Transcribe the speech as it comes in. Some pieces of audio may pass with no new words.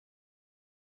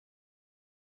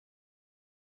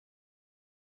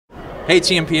Hey,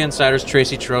 TMP Insiders,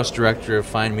 Tracy Trost, director of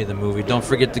Find Me the Movie. Don't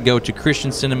forget to go to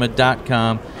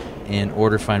christiancinema.com and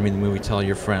order Find Me the Movie. Tell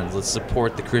your friends. Let's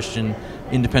support the Christian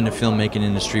independent filmmaking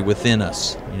industry within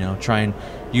us. You know, try and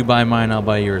you buy mine, I'll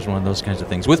buy yours, one of those kinds of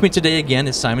things. With me today again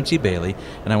is Simon T. Bailey,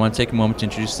 and I want to take a moment to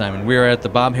introduce Simon. We are at the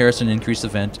Bob Harrison Increase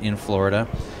event in Florida.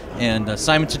 And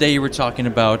Simon, today you were talking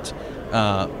about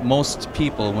most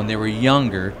people, when they were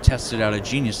younger, tested out a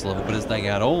genius level, but as they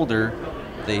got older,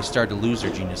 they start to lose their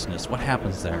geniusness. What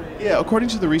happens there? Yeah, according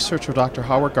to the research of Dr.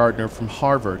 Howard Gardner from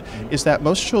Harvard, is that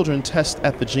most children test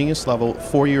at the genius level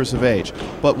 4 years of age.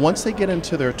 But once they get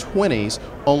into their 20s,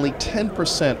 only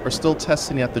 10% are still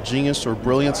testing at the genius or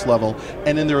brilliance level.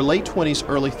 And in their late 20s,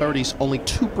 early 30s, only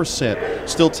 2%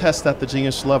 still test at the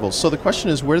genius level. So the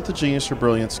question is, where did the genius or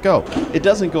brilliance go? It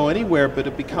doesn't go anywhere, but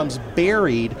it becomes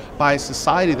buried by a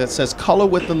society that says, color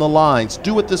within the lines,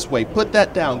 do it this way, put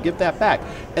that down, give that back.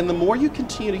 And the more you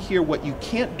continue to hear what you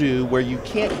can't do, where you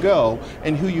can't go,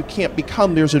 and who you can't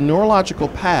become, there's a neurological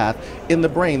path in the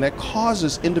brain that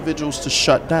causes individuals to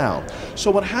shut down. So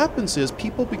what happens is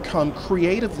people become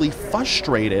creatively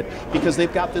frustrated because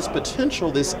they've got this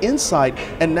potential, this insight,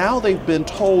 and now they've been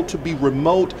told to be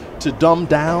remote, to dumb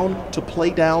down, to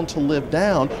play down, to live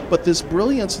down, but this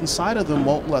brilliance inside of them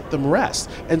won't let them rest.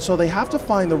 And so they have to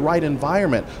find the right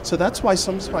environment. So that's why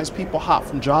sometimes people hop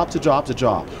from job to job to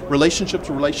job, relationship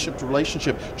to relationship to relationship,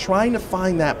 trying to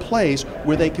find that place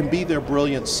where they can be their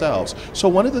brilliant selves. So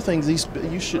one of the things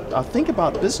you should think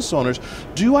about, business owners,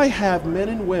 do I have men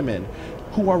and women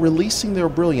who are releasing their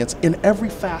brilliance in every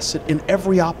facet, in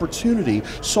every opportunity,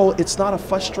 so it's not a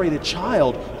frustrated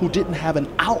child who didn't have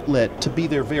an outlet to be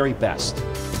their very best?